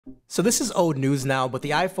So this is old news now, but the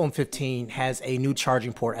iPhone 15 has a new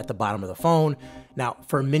charging port at the bottom of the phone. Now,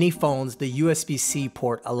 for many phones, the USB-C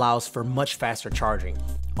port allows for much faster charging.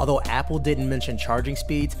 Although Apple didn't mention charging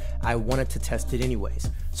speeds, I wanted to test it anyways.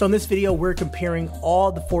 So in this video, we're comparing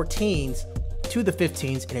all the 14s to the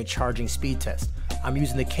 15s in a charging speed test. I'm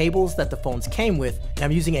using the cables that the phones came with, and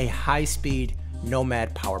I'm using a high-speed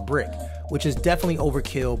Nomad power brick, which is definitely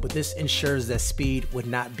overkill, but this ensures that speed would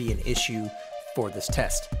not be an issue for this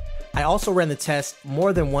test. I also ran the test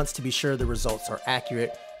more than once to be sure the results are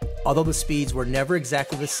accurate. Although the speeds were never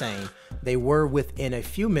exactly the same, they were within a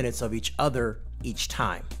few minutes of each other each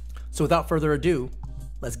time. So without further ado,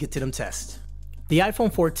 let's get to them tests. The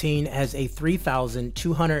iPhone 14 has a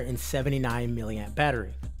 3,279 milliamp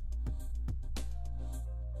battery.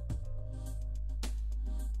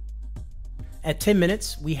 At 10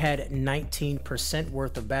 minutes, we had 19%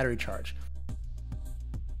 worth of battery charge.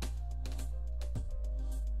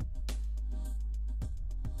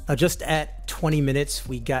 Now just at 20 minutes,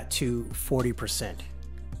 we got to 40%.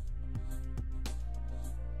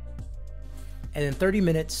 And in 30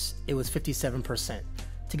 minutes, it was 57%.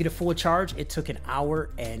 To get a full charge, it took an hour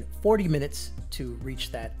and 40 minutes to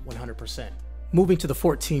reach that 100%. Moving to the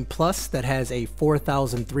 14 Plus that has a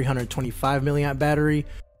 4,325 milliamp battery.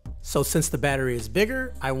 So since the battery is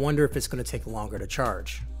bigger, I wonder if it's going to take longer to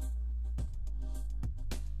charge.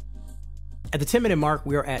 At the 10-minute mark,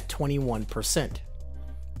 we are at 21%.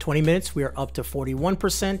 20 minutes, we are up to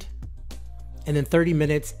 41%. And then 30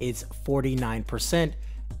 minutes, it's 49%.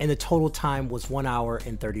 And the total time was 1 hour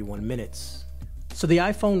and 31 minutes. So the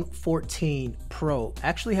iPhone 14 Pro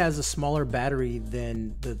actually has a smaller battery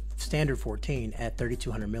than the standard 14 at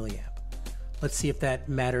 3,200 milliamp. Let's see if that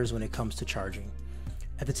matters when it comes to charging.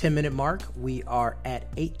 At the 10-minute mark, we are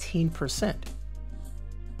at 18%.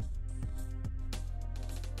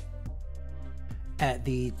 At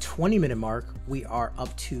the 20-minute mark, we are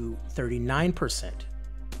up to 39%.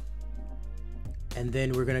 And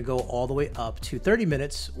then we're gonna go all the way up to 30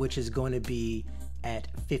 minutes, which is going to be at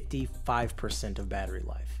 55% of battery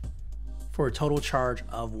life, for a total charge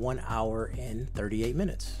of 1 hour and 38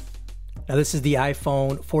 minutes. Now this is the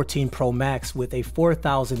iPhone 14 Pro Max with a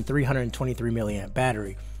 4,323 milliamp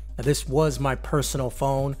battery. Now this was my personal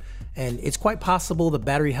phone, and it's quite possible the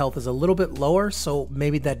battery health is a little bit lower, so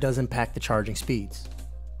maybe that does impact the charging speeds.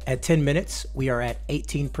 At 10 minutes, we are at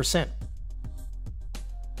 18%.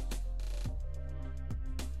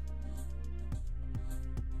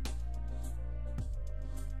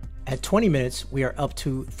 At 20 minutes, we are up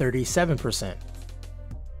to 37%.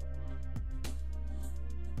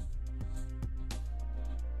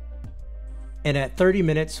 And at 30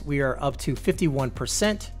 minutes, we are up to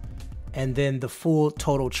 51%. And then the full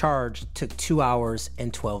total charge took 2 hours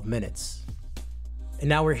and 12 minutes. And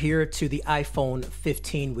now we're here to the iPhone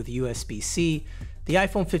 15 with USB-C. The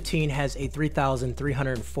iPhone 15 has a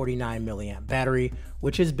 3,349 milliamp battery,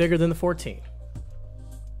 which is bigger than the 14.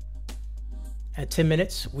 At 10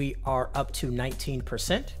 minutes, we are up to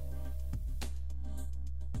 19%.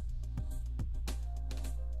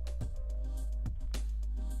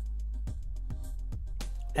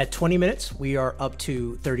 At 20 minutes, we are up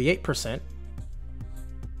to 38%.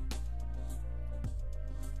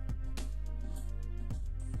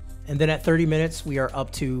 And then at 30 minutes, we are up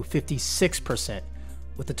to 56%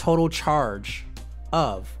 with a total charge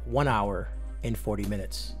of 1 hour and 40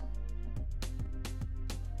 minutes.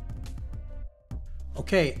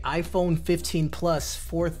 Okay, iPhone 15 Plus,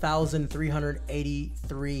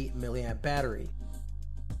 4,383 milliamp battery.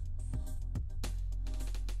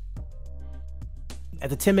 At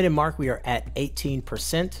the 10-minute mark, we are at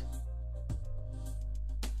 18%.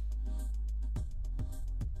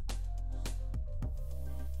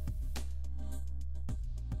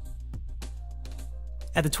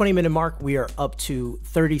 At the 20-minute mark, we are up to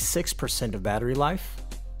 36% of battery life.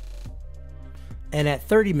 And at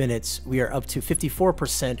 30 minutes, we are up to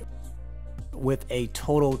 54% with a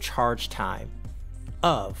total charge time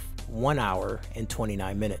of 1 hour and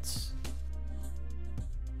 29 minutes.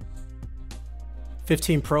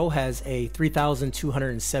 15 Pro has a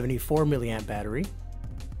 3,274 milliamp battery,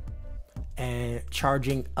 and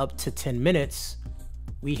charging up to 10 minutes,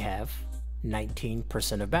 we have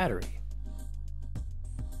 19% of battery.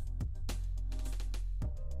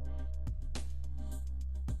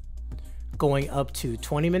 Going up to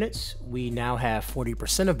 20 minutes, we now have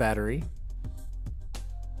 40% of battery.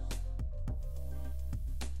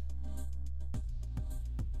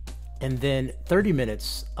 And then 30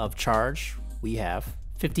 minutes of charge, we have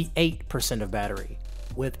 58% of battery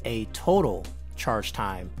with a total charge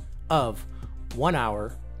time of 1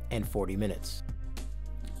 hour and 40 minutes.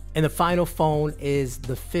 And the final phone is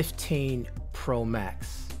the 15 Pro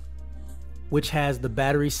Max, which has the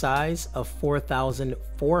battery size of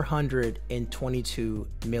 4,422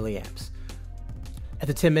 milliamps. At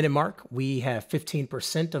the 10-minute mark, we have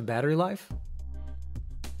 15% of battery life.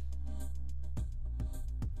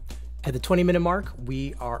 At the 20-minute mark,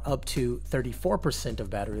 we are up to 34% of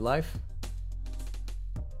battery life.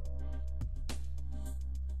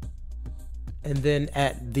 And then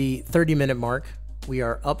at the 30-minute mark, we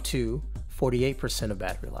are up to 48% of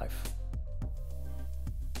battery life.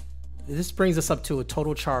 This brings us up to a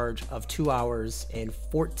total charge of 2 hours and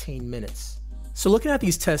 14 minutes. So looking at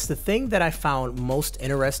these tests, the thing that I found most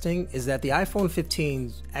interesting is that the iPhone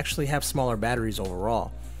 15s actually have smaller batteries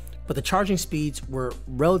overall, but the charging speeds were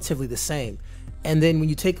relatively the same. And then when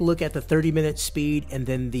you take a look at the 30-minute speed and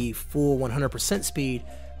then the full 100% speed,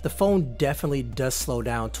 the phone definitely does slow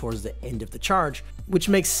down towards the end of the charge, which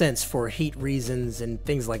makes sense for heat reasons and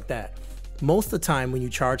things like that. Most of the time when you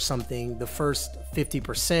charge something, the first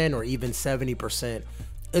 50% or even 70%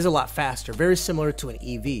 is a lot faster, very similar to an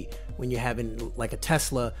EV. When you're having like a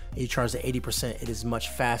Tesla and you charge at 80%, it is much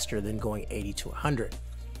faster than going 80 to 100.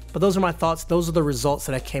 But those are my thoughts. Those are the results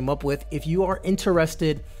that I came up with. If you are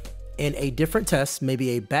interested in a different test, maybe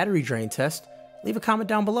a battery drain test, leave a comment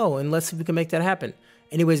down below and let's see if we can make that happen.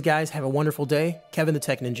 Anyways, guys, have a wonderful day. Kevin the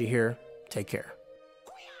Tech Ninja here. Take care.